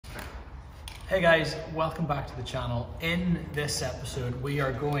Hey guys, welcome back to the channel. In this episode, we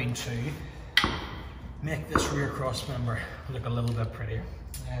are going to make this rear cross member look a little bit prettier.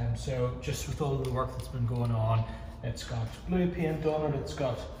 So just with all of the work that's been going on, it's got blue paint on it, it's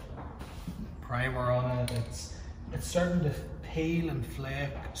got primer on it, it's starting to peel and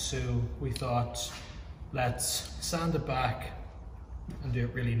flake, so we thought let's sand it back and do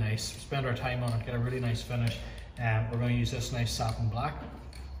it really nice. Spend our time on it, get a really nice finish. We're going to use this nice satin black.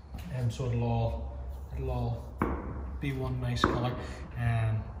 So it'll all be one nice colour.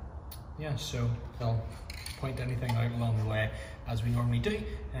 Yeah, so I'll point anything out along the way as we normally do.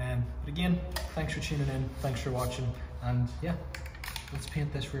 But again, thanks for tuning in, thanks for watching, and yeah, let's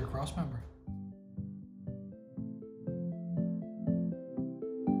paint this rear cross member.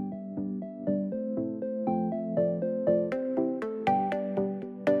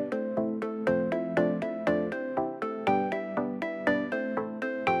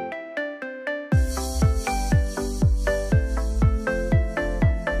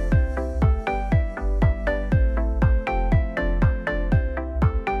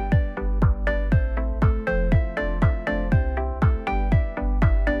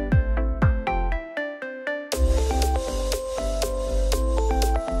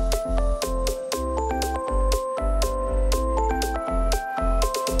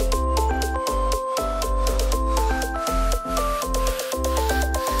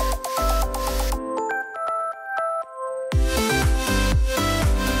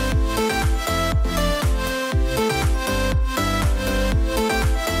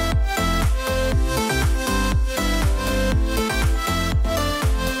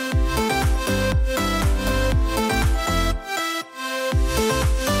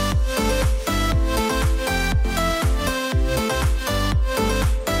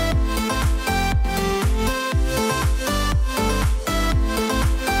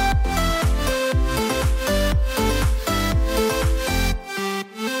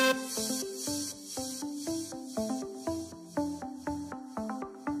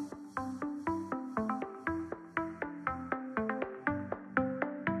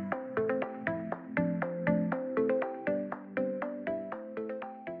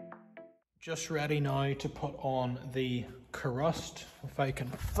 Just ready now to put on the crust, if I can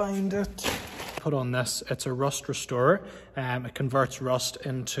find it. Put on this, it's a rust restorer. It converts rust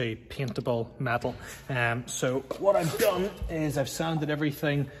into paintable metal. So what I've done is I've sanded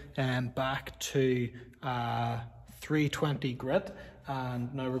everything back to 320 grit,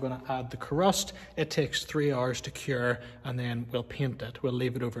 and now we're going to add the crust. It takes 3 hours to cure, and then we'll paint it. We'll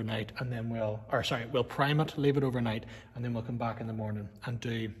leave it overnight, and then we'll prime it, leave it overnight, and then we'll come back in the morning and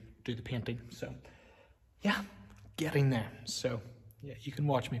do the painting. So yeah, getting there. So yeah, you can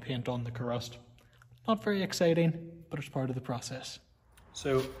watch me paint on the crust. Not very exciting, but it's part of the process.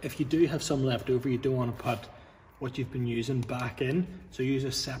 So if you do have some left over, you don't want to put what you've been using back in, so use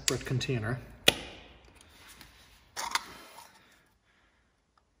a separate container.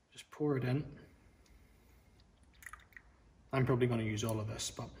 Just pour it in. I'm probably going to use all of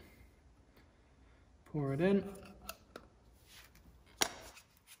this, but pour it in.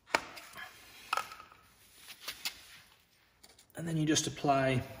 And then you just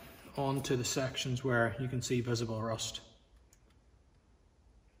apply onto the sections where you can see visible rust.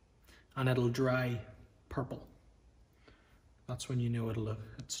 And it'll dry purple. That's when you know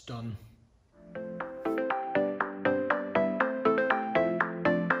it's done.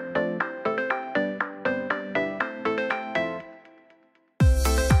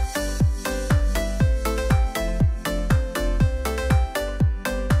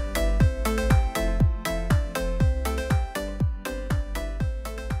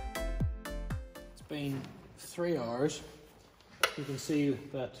 Been 3 hours. You can see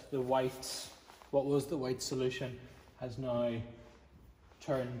that what was the white solution has now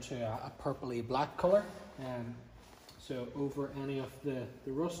turned to a purpley black colour. So over any of the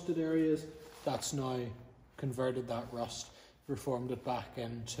rusted areas, that's now converted that rust, reformed it back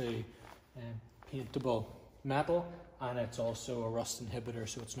into paintable metal, and it's also a rust inhibitor,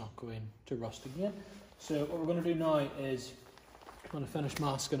 so it's not going to rust again. So what we're going to do now is I'm going to finish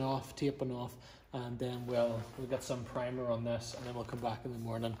masking off, taping off, and then we'll get some primer on this, and then we'll come back in the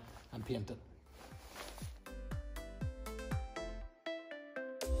morning and paint it.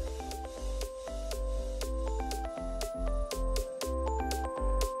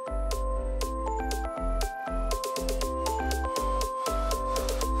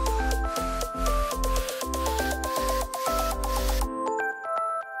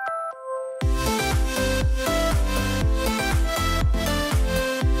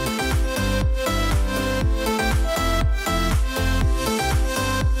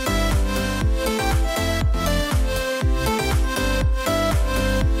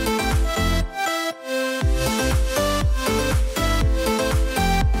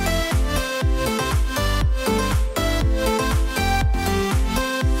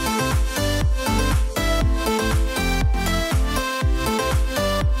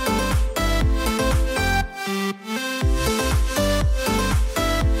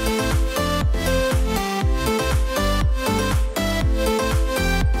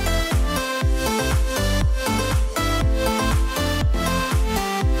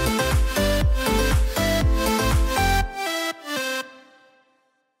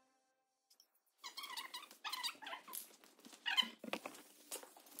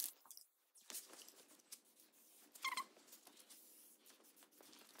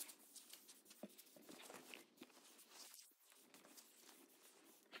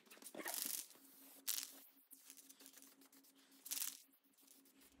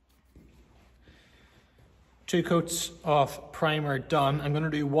 2 coats of primer done. I'm going to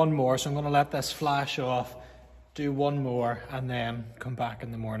do one more, so I'm going to let this flash off, do one more, and then come back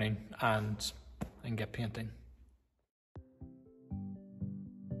in the morning and get painting.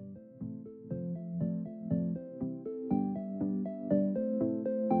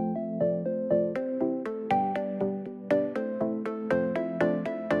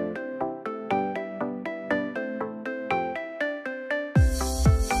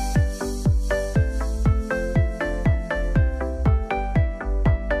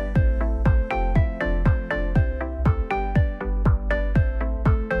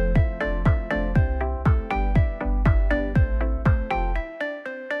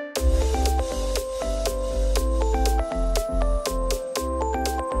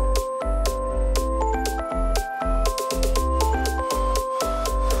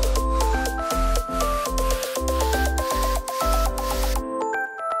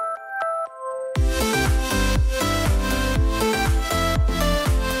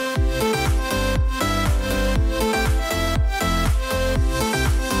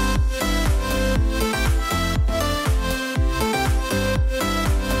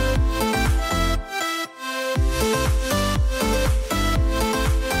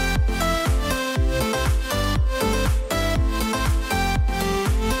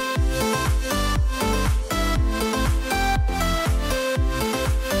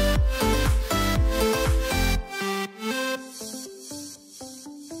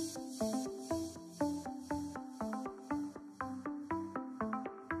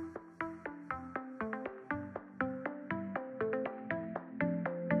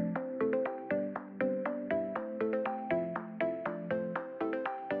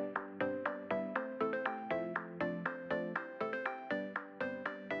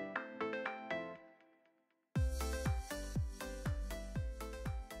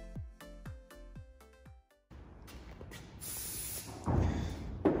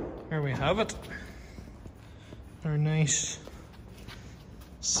 Here we have it. Our nice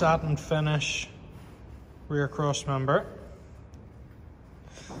satin finish rear cross member.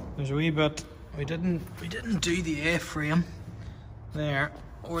 There's a wee bit, we didn't do the A-frame there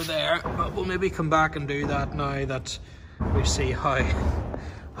or there, but we'll maybe come back and do that now that we see how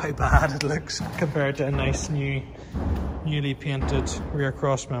bad it looks compared to a nice newly painted rear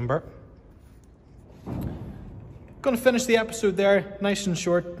cross member. Going to finish the episode there, nice and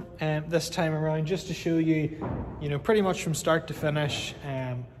short this time around, just to show you, pretty much from start to finish,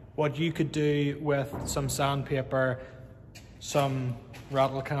 what you could do with some sandpaper, some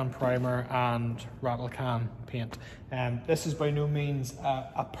rattle can primer and rattle can paint. This is by no means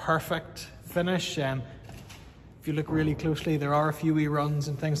a perfect finish. If you look really closely, there are a few wee runs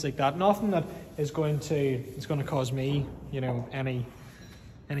and things like that. Nothing that is going to cause me, any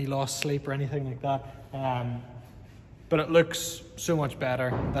lost sleep or anything like that. But it looks so much better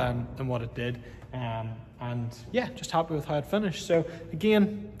than what it did. And yeah, just happy with how it finished. So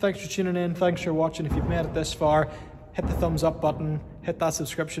again, thanks for tuning in, thanks for watching. If you've made it this far, hit the thumbs up button, hit that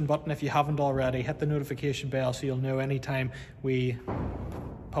subscription button if you haven't already, hit the notification bell so you'll know anytime we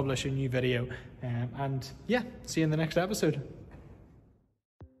publish a new video. And yeah, see you in the next episode.